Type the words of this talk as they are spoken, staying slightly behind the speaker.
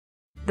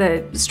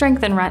The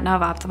strength in Retina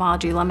of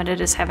Ophthalmology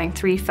Limited is having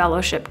 3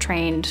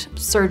 fellowship-trained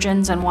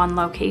surgeons in one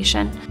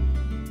location.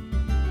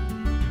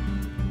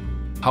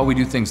 How we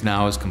do things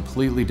now is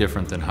completely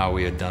different than how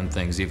we had done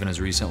things even as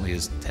recently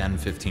as 10,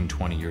 15,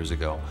 20 years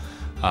ago.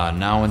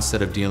 Now,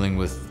 instead of dealing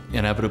with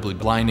inevitably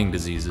blinding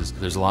diseases,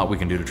 there's a lot we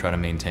can do to try to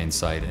maintain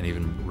sight and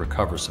even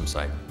recover some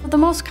sight. The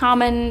most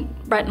common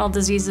retinal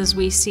diseases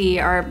we see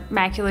are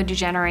macular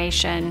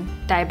degeneration,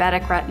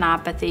 diabetic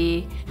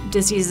retinopathy,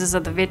 diseases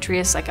of the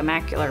vitreous like a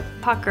macular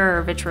pucker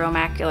or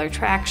vitreomacular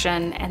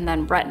traction, and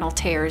then retinal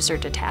tears or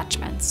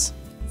detachments.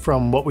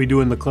 From what we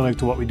do in the clinic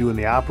to what we do in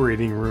the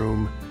operating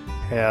room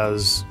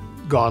has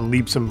gone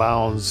leaps and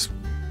bounds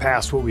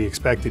past what we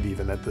expected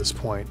even at this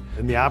point.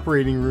 In the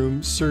operating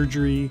room,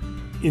 surgery,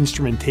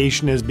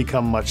 instrumentation has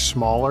become much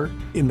smaller.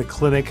 In the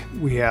clinic,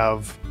 we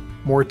have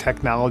more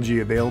technology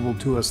available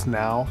to us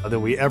now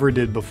than we ever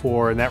did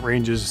before, and that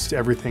ranges to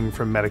everything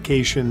from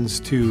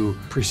medications to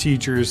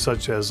procedures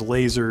such as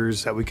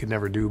lasers that we could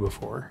never do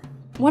before.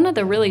 One of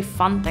the really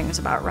fun things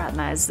about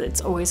retina is that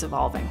it's always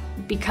evolving.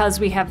 Because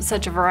we have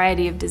such a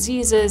variety of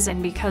diseases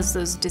and because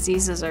those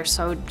diseases are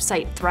so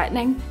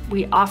sight-threatening,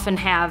 we often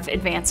have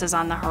advances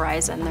on the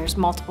horizon. There's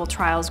multiple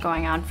trials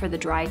going on for the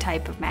dry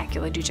type of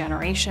macular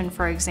degeneration,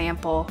 for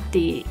example.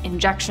 The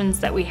injections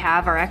that we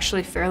have are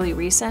actually fairly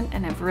recent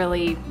and have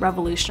really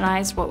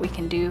revolutionized what we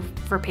can do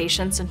for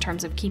patients in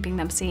terms of keeping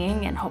them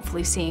seeing and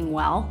hopefully seeing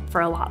well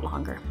for a lot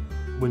longer.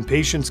 When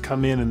patients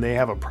come in and they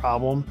have a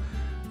problem,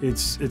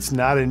 it's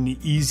not an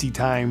easy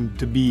time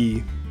to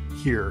be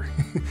here.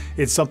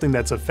 It's something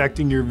that's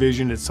affecting your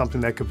vision. It's something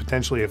that could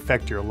potentially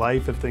affect your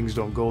life if things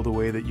don't go the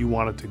way that you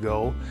want it to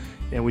go.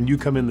 And when you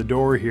come in the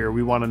door here,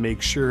 we want to make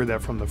sure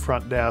that from the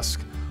front desk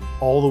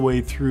all the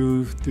way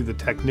through the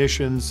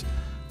technicians,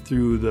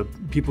 through the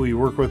people you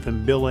work with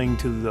in billing,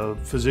 to the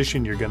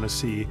physician you're going to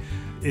see,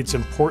 it's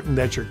important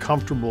that you're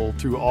comfortable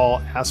through all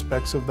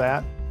aspects of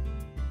that.